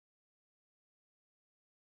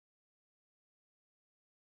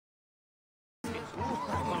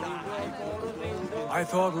I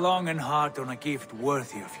thought long and hard on a gift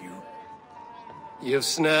worthy of you. You've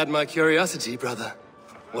snared my curiosity, brother.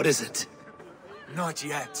 What is it? Not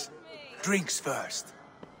yet. Drinks first.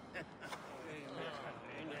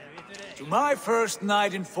 To my first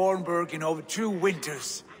night in Fornburg in over 2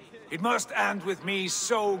 winters. It must end with me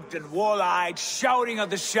soaked and wall-eyed, shouting at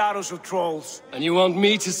the shadows of trolls. And you want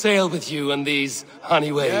me to sail with you on these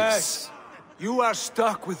honey waves? Yes. You are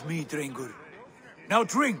stuck with me, Drengur. Now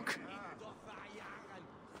drink.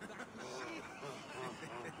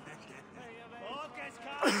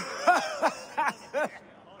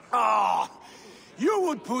 Ah, you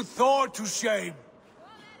would put Thor to shame.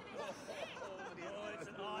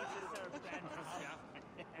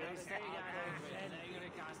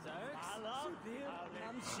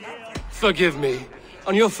 Forgive me.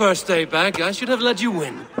 On your first day back, I should have let you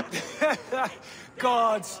win.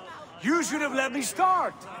 Gods, you should have let me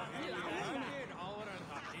start.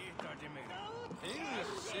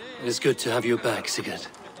 It is good to have you back, Sigurd.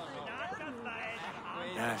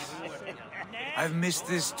 Yes. I've missed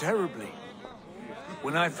this terribly.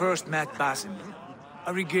 When I first met Basim,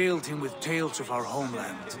 I regaled him with tales of our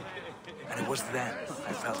homeland. And it was then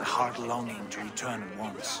I felt a heart longing to return at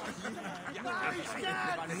once.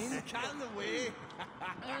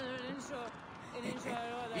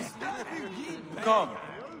 Come.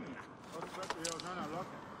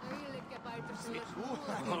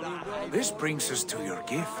 This brings us to your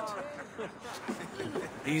gift.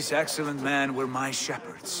 These excellent men were my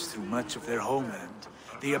shepherds through much of their homeland,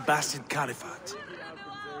 the Abbasid Caliphate.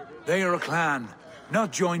 They are a clan,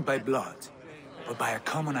 not joined by blood, but by a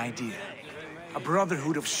common idea. A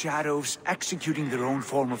brotherhood of shadows executing their own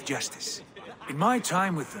form of justice. In my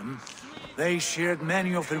time with them, they shared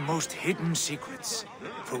many of their most hidden secrets,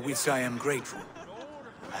 for which I am grateful.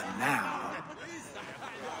 And now,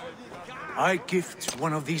 I gift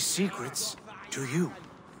one of these secrets to you.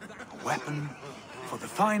 A weapon for the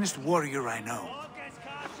finest warrior I know.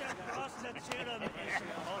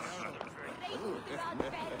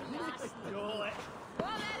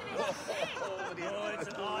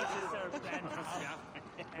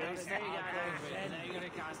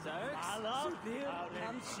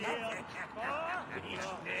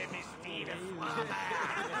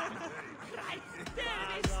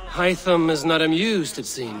 Hytham is not amused, it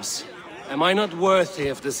seems. Am I not worthy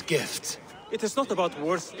of this gift? It is not about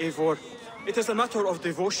worth, Eivor. It is a matter of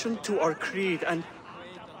devotion to our creed and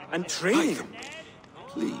training. Hytham,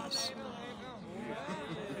 please.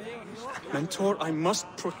 Mentor, I must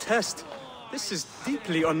protest. This is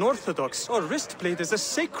deeply unorthodox. Our wristblade is a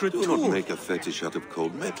sacred Do tool. not make a fetish out of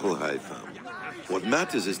cold metal, Hytham. What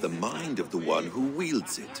matters is the mind of the one who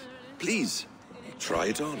wields it. Please, try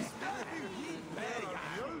it on.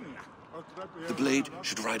 The blade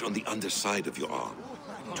should ride on the underside of your arm,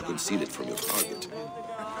 to conceal it from your target.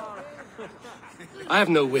 I have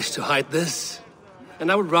no wish to hide this.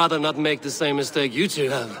 And I would rather not make the same mistake you two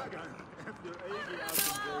have.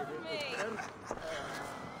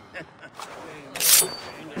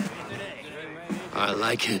 I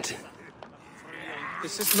like it.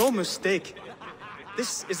 This is no mistake.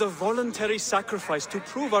 This is a voluntary sacrifice to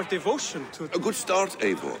prove our devotion to... A good start,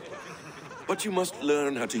 Eivor. But you must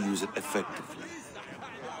learn how to use it effectively.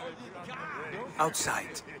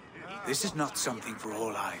 Outside. This is not something for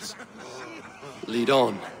all eyes. Lead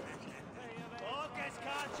on.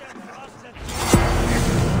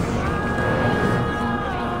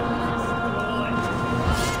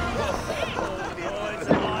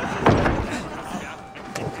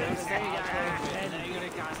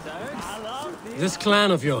 This clan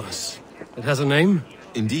of yours, it has a name?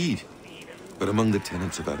 Indeed. But among the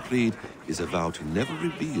tenets of our creed is a vow to never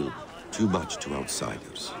reveal too much to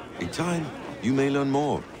outsiders. In time, you may learn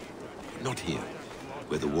more. But not here,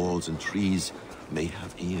 where the walls and trees may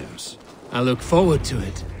have ears. I look forward to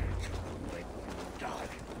it.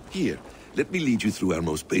 Here, let me lead you through our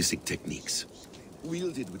most basic techniques.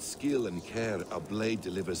 Wielded with skill and care, a blade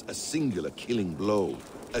delivers a singular killing blow.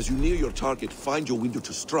 As you near your target, find your window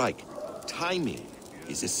to strike. Timing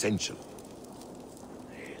is essential.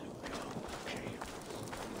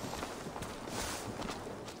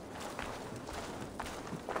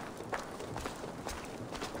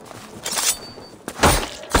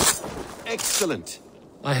 Excellent!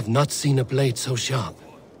 I have not seen a blade so sharp.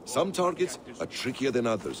 Some targets are trickier than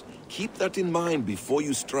others. Keep that in mind before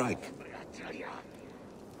you strike.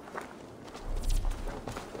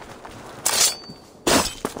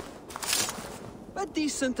 A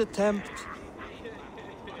decent attempt.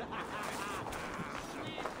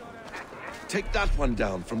 Take that one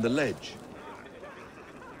down from the ledge.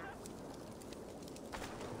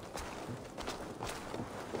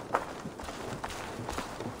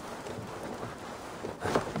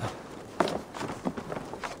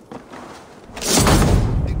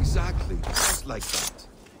 like that.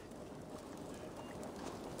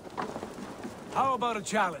 How about a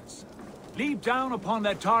challenge? Leap down upon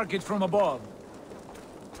that target from above.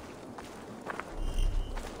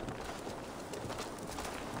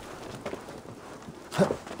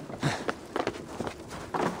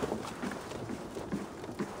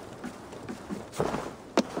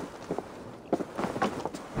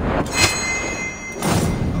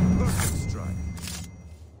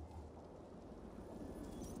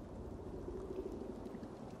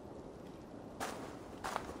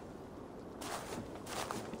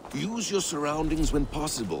 Use your surroundings when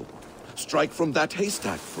possible. Strike from that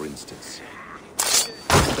haystack, for instance.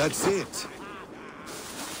 That's it.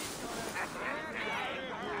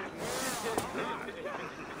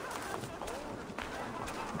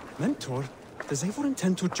 Mentor, does Eivor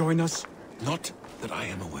intend to join us? Not that I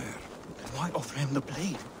am aware. Why offer him the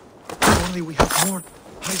blade? Surely we have more.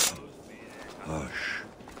 Hush.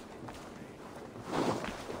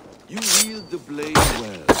 You wield the blade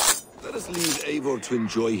well. Let us leave Eivor to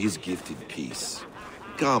enjoy his gift in peace.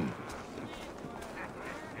 Come.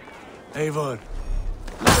 Eivor,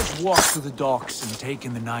 let us walk to the docks and take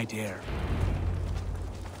in the night air.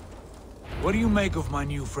 What do you make of my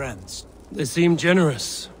new friends? They seem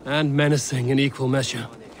generous and menacing in equal measure.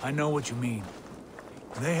 I know what you mean.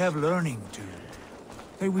 They have learning too.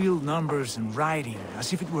 They wield numbers and writing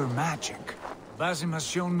as if it were magic. Basim has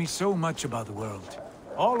shown me so much about the world,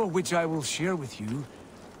 all of which I will share with you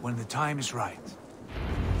when the time is right.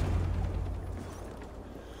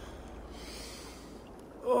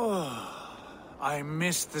 Oh, I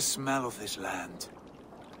miss the smell of this land.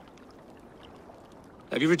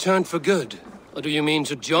 Have you returned for good? Or do you mean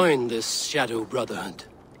to join this Shadow Brotherhood?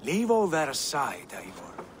 Leave all that aside,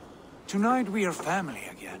 Eivor. Tonight we are family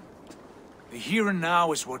again. The here and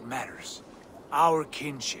now is what matters. Our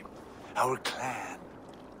kinship, our clan,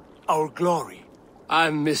 our glory. I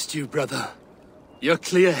missed you, brother. Your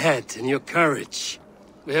clear head and your courage.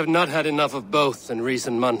 We have not had enough of both in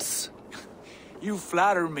recent months. You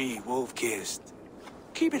flatter me, wolf-kissed.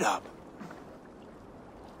 Keep it up.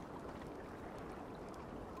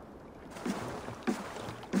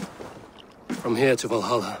 From here to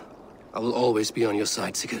Valhalla, I will always be on your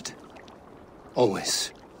side, Sigurd.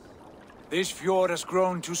 Always. This fjord has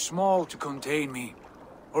grown too small to contain me,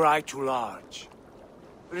 or I too large.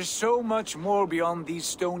 There is so much more beyond these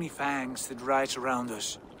stony fangs that rise around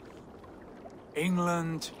us.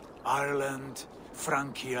 England, Ireland,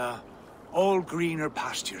 Francia, all greener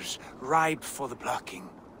pastures, ripe for the plucking.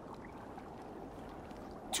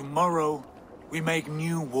 Tomorrow, we make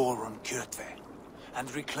new war on Kjotve,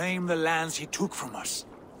 and reclaim the lands he took from us.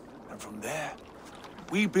 And from there,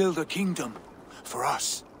 we build a kingdom for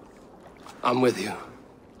us. I'm with you.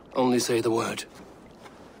 Only say the word.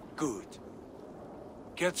 Good.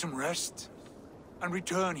 Get some rest, and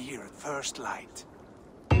return here at first light.